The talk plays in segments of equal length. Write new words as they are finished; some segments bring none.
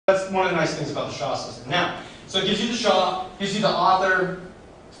one of the nice things about the SHA system. Now, so it gives you the SHA, gives you the author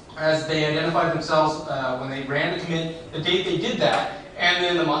as they identified themselves when they ran the commit, the date they did that, and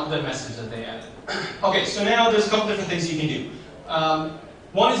then the message that they added. Okay, so now there's a couple different things you can do.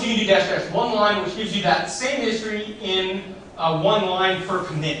 One is you can do -- one line, which gives you that same history in one line per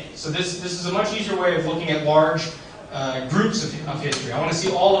commit. So this is a much easier way of looking at large groups of history. I want to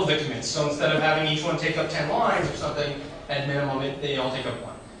see all of the commits. So instead of having each one take up 10 lines or something, at minimum, they all take up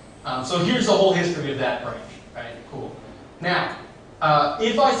one. So here's the whole history of that branch. Right? Cool. Now,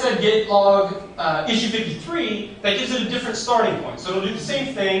 if I said get log issue 53, that gives it a different starting point. So it'll do the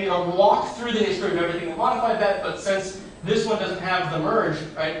same thing. It'll walk through the history of everything that modified that, but since this one doesn't have the merge,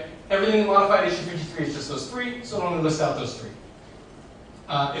 right, everything that modified issue 53 is just those three, so it'll only list out those three.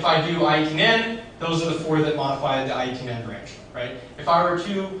 If I do I18N, those are the four that modified the I18N branch. Right? If I were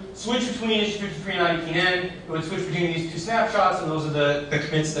to switch between issue 53 and I18N, it would switch between these two snapshots, and those are the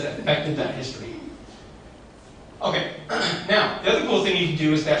commits that affected that history. Okay, now, the other cool thing you can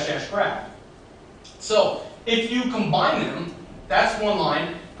do is -- graph. So, if you combine them, that's one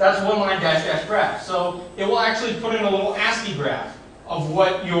line -- graph. So, it will actually put in a little ASCII graph of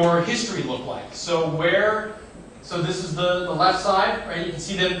what your history looked like. So, so this is the left side, right? You can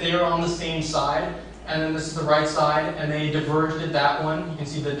see that they are on the same side, and then this is the right side, and they diverged at that one. You can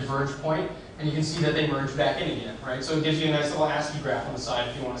see the diverge point, and you can see that they merged back in again, right? So, it gives you a nice little ASCII graph on the side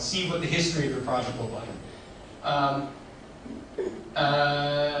if you want to see what the history of your project looked like.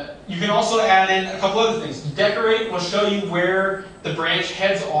 You can also add in a couple other things. Decorate will show you where the branch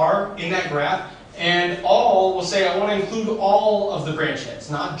heads are in that graph, and all will say I want to include all of the branch heads,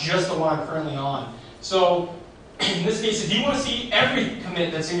 not just the one I'm currently on. So in this case, if you want to see every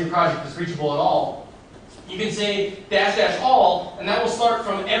commit that's in your project that's reachable at all, you can say -- all, and that will start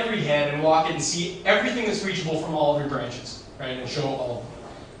from every head and walk it and see everything that's reachable from all of your branches, right, and show all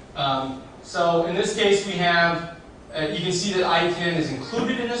of them. So in this case, we have, you can see that I10 is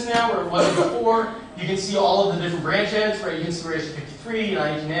included in this now, where it wasn't before. You can see all of the different branch heads, right? You can see where issue 53 and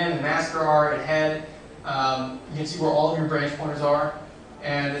I10N and master are and head. You can see where all of your branch pointers are,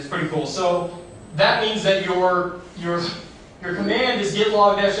 and it's pretty cool. So that means that your command is get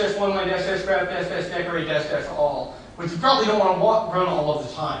log -- one line -- graph -- decorate -- all, which you probably don't want to run all of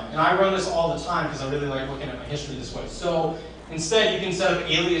the time. And I run this all the time because I really like looking at my history this way. So instead, you can set up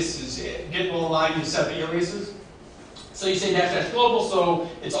aliases. Git will allow you to set up aliases. So you say -- global, so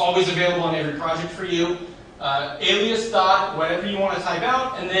it's always available on every project for you. Alias dot whatever you want to type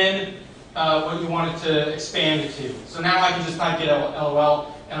out, and then what you want it to expand it to. So now I can just type get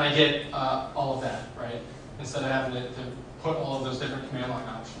LOL, and I get all of that, right? Instead of having to put all of those different command line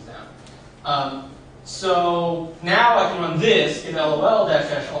options down. So now I can run this, get LOL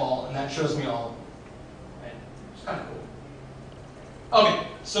 -- all, and that shows me all of them. Right? It's kind of cool. Okay,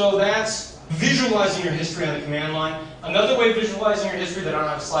 so that's visualizing your history on the command line. Another way of visualizing your history that I don't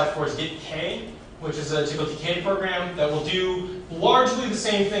have a slide for is git k, which is a TK program that will do largely the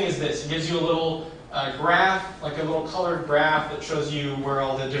same thing as this. It gives you a little graph, like a little colored graph that shows you where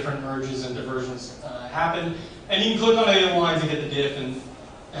all the different merges and diversions happen. And you can click on any of the lines and get the diff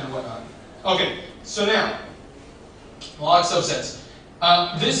and whatnot. Okay, so now, log subsets.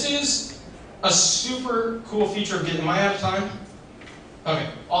 This is a super cool feature of Git. Am I out of time? Okay,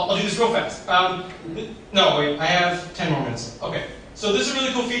 I'll do this real fast. No, wait, I have 10 more minutes. Okay, so this is a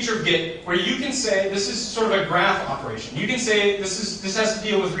really cool feature of Git where you can say, this is sort of a graph operation. You can say, this has to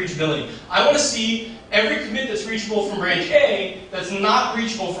deal with reachability. I want to see every commit that's reachable from branch A that's not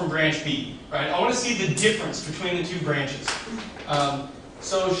reachable from branch B, right? I want to see the difference between the two branches.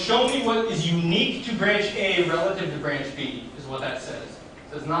 So show me what is unique to branch A relative to branch B, is what that says.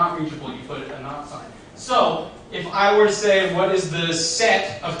 It says not reachable, you put a not sign. So, if I were to say what is the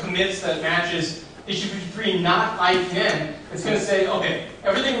set of commits that matches issue 53 not I10, it's going to say, okay,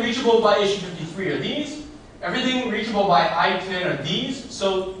 everything reachable by issue 53 are these, everything reachable by I10 are these,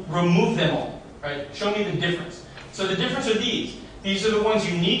 so remove them all, right? Show me the difference. So the difference are these. These are the ones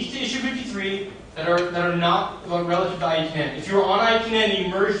unique to issue 53 that are not relative to I10. If you're on I10 and you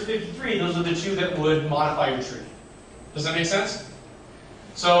merge 53, those are the two that would modify your tree. Does that make sense?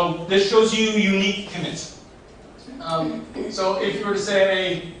 So this shows you unique commits. So if you were to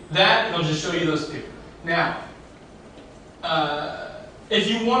say that, it'll just show you those two. Now, if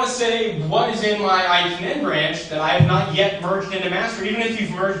you want to say what is in my I10N branch that I have not yet merged into master, even if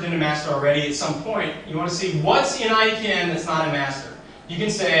you've merged into master already at some point, you want to see what's in I10 that's not in master. You can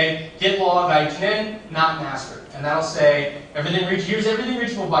say get log I10N, not master. And that'll say here's everything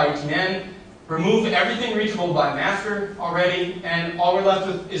reachable by I10N. Remove everything reachable by master already, and all we're left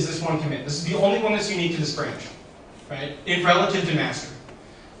with is this one commit. This is the only one that's unique to this branch, right? Relative to master.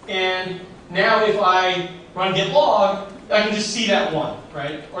 and now if I run git log, I can just see that one,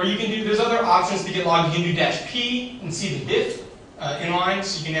 right? Or you can do, there's other options to git log. You can do -p and see the diff inline,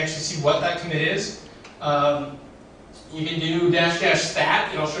 so you can actually see what that commit is. You can do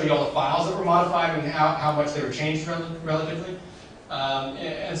 --stat, it'll show you all the files that were modified and how much they were changed relatively,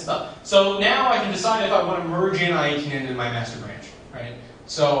 and stuff. So now I can decide if I want to merge in I18N into my master branch, right?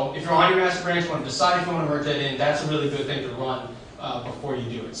 So if you're on your master branch, you want to decide if you want to merge that in, that's a really good thing to run before you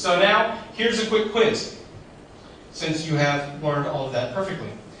do it. So now, here's a quick quiz, since you have learned all of that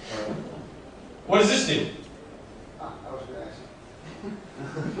perfectly. What does this do? I was going to ask.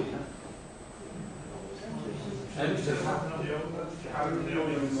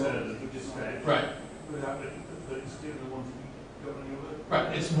 Right.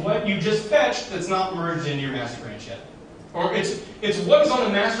 Right. It's what you just fetched that's not merged into your master branch yet. Or it's what is on the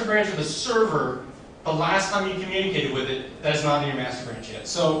master branch of the server the last time you communicated with it that is not in your master branch yet.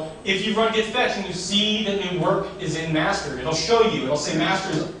 So if you run git fetch and you see that new work is in master, it'll show you, it'll say master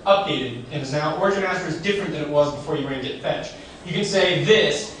is updated and is now origin master is different than it was before you ran git fetch. You can say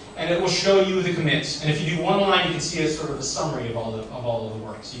this, and it will show you the commits. And if you do one line, you can see a sort of a summary of all of the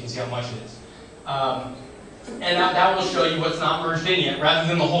work, so you can see how much it is. And that will show you what's not merged in yet, rather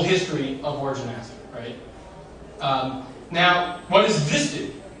than the whole history of origin master, right? Now, what does this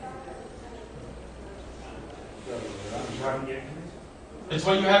do? It's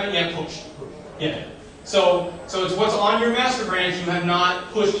what you haven't yet pushed. Yeah. So it's what's on your master branch you have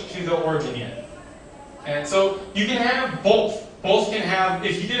not pushed to the origin yet. And so you can have both. Both can have,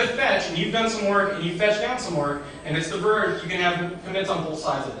 if you did a fetch and you've done some work and you fetch down some work and it's the merge, you can have commits on both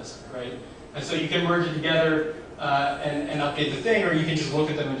sides of this, right? And so you can merge it together and update the thing, or you can just look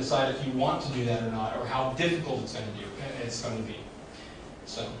at them and decide if you want to do that or not, or how difficult it's going to be.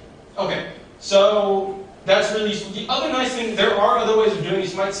 So, okay. So that's really useful. The other nice thing, there are other ways of doing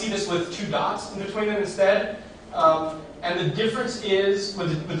this. You might see this with 2 dots in between them instead. And the difference is,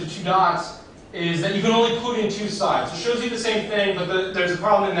 with the 2 dots, is that you can only put in 2 sides. So it shows you the same thing, but there's a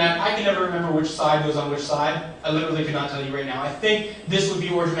problem in that I can never remember which side goes on which side. I literally could not tell you right now. I think this would be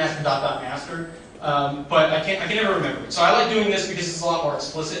originmaster master, but I can never remember it. So I like doing this because it's a lot more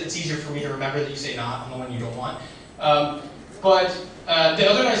explicit. It's easier for me to remember that you say not on the one you don't want. But the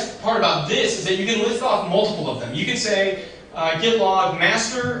other nice part about this is that you can list off multiple of them. You can say git log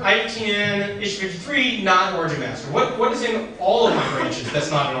master I18N issue 53 not origin master. What is in all of my branches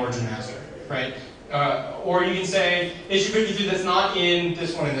that's not an origin master? Right? Or you can say issue 53 that's not in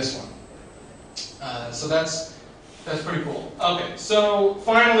this one and this one. So that's pretty cool. Okay, so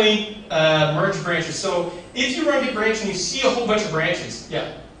finally, merge branches. So if you run git branch and you see a whole bunch of branches,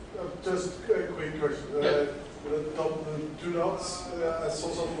 yeah? Just a quick question. Yeah. The top, the 2 dots, I saw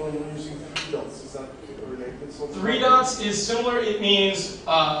someone using 3 dots. Is that related? 3 dots is similar. It means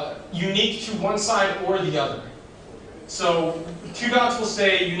unique to one side or the other. So 2 dots will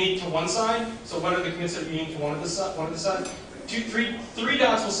say unique to one side. So what are the commits that are unique to one of the sides? 3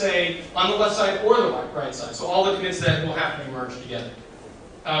 dots will say on the left side or the right side. So all the commits that will have to be merged together.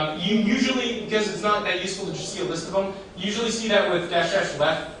 You usually, because it's not that useful to just see a list of them, you usually see that with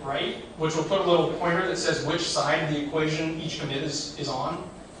 --left right, which will put a little pointer that says which side of the equation each commit is on,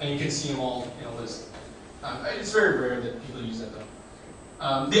 and you can see them all in a list. It's very rare that people use that though.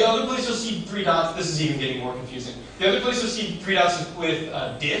 The other place you'll see 3 dots, this is even getting more confusing. The other place you'll see 3 dots is with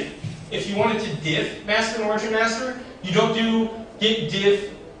diff. If you wanted to diff master and origin master, you don't do git diff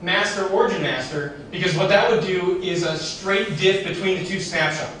master origin master, because what that would do is a straight diff between the 2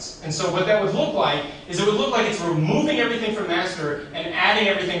 snapshots. And so what that would look like is it would look like it's removing everything from master and adding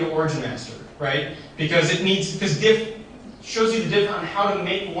everything to origin master, right? Because diff shows you the diff on how to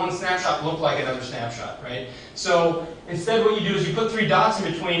make one snapshot look like another snapshot, right? So instead what you do is you put 3 dots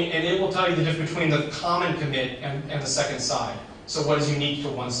in between and it will tell you the diff between the common commit and the second side. So what is unique to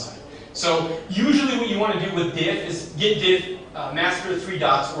one side. So usually what you want to do with diff is git diff master 3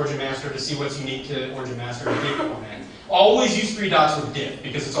 dots origin master to see what's unique to origin master and diff format. Always use 3 dots with diff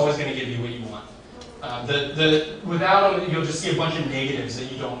because it's always going to give you what you want. Without them, you'll just see a bunch of negatives that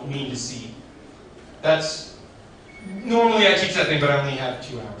you don't mean to see. Normally I teach that thing, but I only have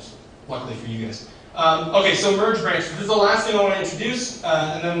 2 hours, luckily for you guys. Okay, so merge branch. This is the last thing I want to introduce,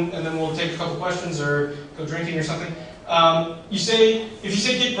 and then we'll take a couple questions or go drinking or something. If you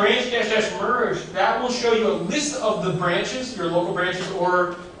say git branch --merge, that will show you a list of the branches, your local branches,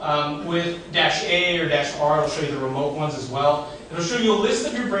 or with -a or -r, it'll show you the remote ones as well. It'll show you a list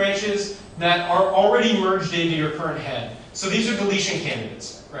of your branches that are already merged into your current head. So these are deletion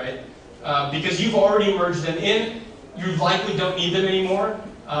candidates, right? Because you've already merged them in, you likely don't need them anymore.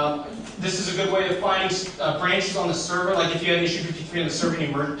 This is a good way of finding branches on the server. Like if you had issue 53 on the server and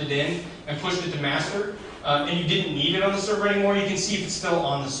you merged it in and pushed it to master, and you didn't need it on the server anymore, you can see if it's still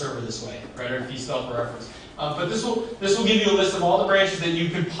on the server this way, right? Or if you still have a reference. But this will give you a list of all the branches that you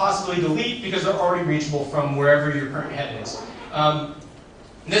could possibly delete because they're already reachable from wherever your current head is.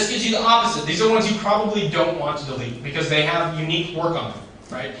 This gives you the opposite. These are ones you probably don't want to delete because they have unique work on them,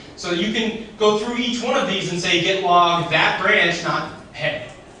 right? So you can go through each one of these and say git log that branch, not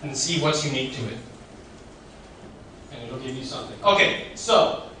head, and see what's unique to it. And it'll give you something. Okay,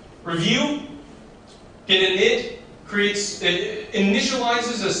 so review. Git init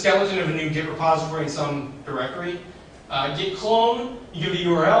initializes a skeleton of a new Git repository in some directory. Git clone, you give a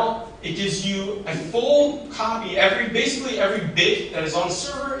URL. It gives you a full copy, basically every bit that is on the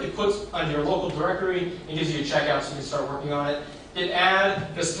server, it puts on your local directory and gives you a checkout so you can start working on it. Git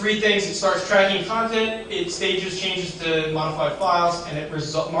add does three things. It starts tracking content, it stages changes to modified files, and it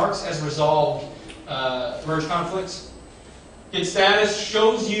marks as resolved merge conflicts. Git status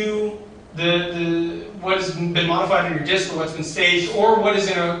shows you what has been modified on your disk or what's been staged or what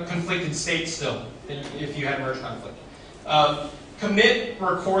is in a conflicted state still if you had merge conflict. Commit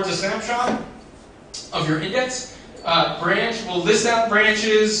records a snapshot of your index. Branch will list out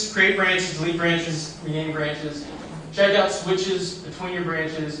branches, create branches, delete branches, rename branches. Check out switches between your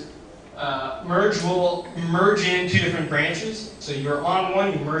branches. Merge will merge in two different branches. So you're on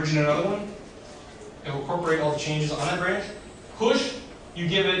one, you merge in another one. It will incorporate all the changes on that branch. Push, you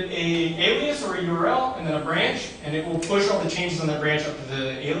give it an alias or a URL and then a branch, and it will push all the changes on that branch up to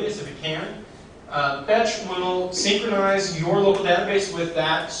the alias if it can. Fetch will synchronize your local database with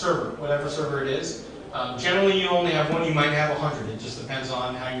that server, whatever server it is. Generally, you only have one. You might have 100. It just depends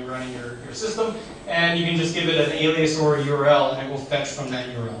on how you're running your system. And you can just give it an alias or a URL, and it will fetch from that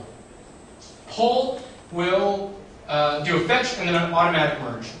URL. Pull will do a fetch and then an automatic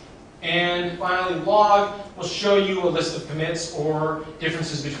merge. And finally, log will show you a list of commits or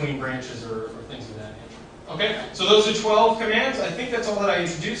differences between branches or things of that nature. Okay, so those are 12 commands. I think that's all that I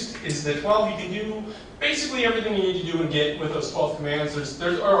introduced, is the 12. You can do basically everything you need to do in Git with those 12 commands.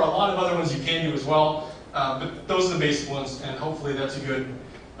 There are a lot of other ones you can do as well, but those are the basic ones, and hopefully that's a good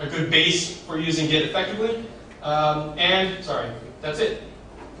base for using Git effectively. And, sorry, that's it.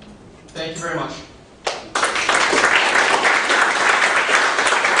 Thank you very much.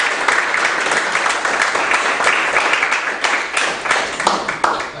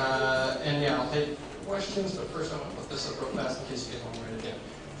 And yeah, I'll take questions, but first I'm going to put this up real fast in case you guys want to write it down.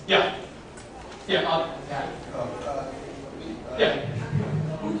 Yeah. Yeah, yeah.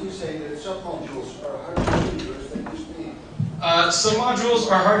 Would you say that some modules are hard to use than they used to be? Some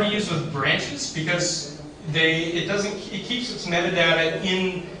modules are hard to use with branches because it keeps its metadata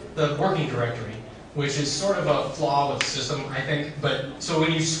in the working directory, which is sort of a flaw with the system, I think. But so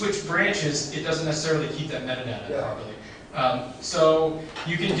when you switch branches, it doesn't necessarily keep that metadata properly. So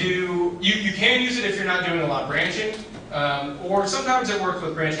you can you can use it if you're not doing a lot of branching, or sometimes it works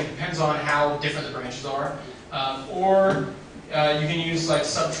with branching. It depends on how different the branches are, or you can use like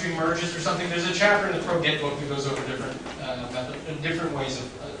subtree merges or something. There's a chapter in the Pro Git book that goes over different ways of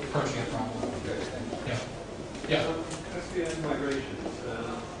approaching a problem. Yeah. Yeah. So SVN migrations,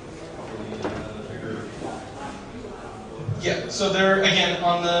 Yeah. So they're again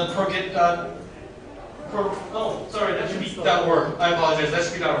on the ProGit. Oh, sorry, that should be .org. I apologize. That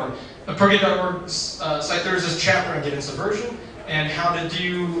should be .org. The ProGit.org site. There's this chapter on Git and Subversion and how to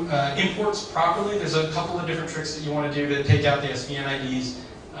do imports properly. There's a couple of different tricks that you want to do to take out the SVN IDs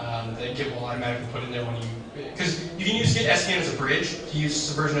that Git will automatically put in there when because you can use Git SVN as a bridge to use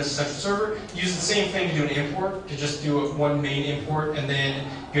Subversion as a central server. Use the same thing to do an import, to just do one main import, and then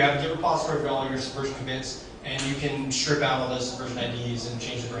you have a Git repository for all your Subversion commits, and you can strip out all those Subversion IDs and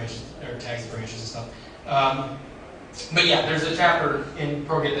change the branches or tags the branches and stuff. But yeah, there's a chapter in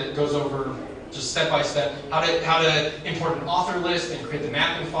ProGit that goes over just step by step how to import an author list and create the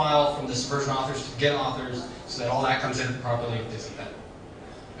mapping file from the Subversion authors to Git authors so that all that comes in properly and things like that.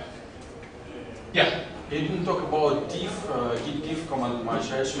 Yeah. You didn't talk about diff, git diff command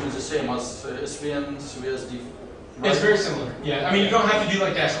much. I assume it's the same as svn, svs diff. Right? It's very similar. Yeah. I mean, you don't have to do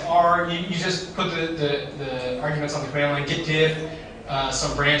like -r. You just put the arguments on the command line. Git diff,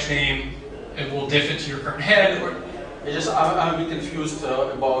 some branch name. It will diff it to your current head. I'm a bit confused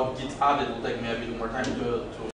about git add. It will take me a bit more time to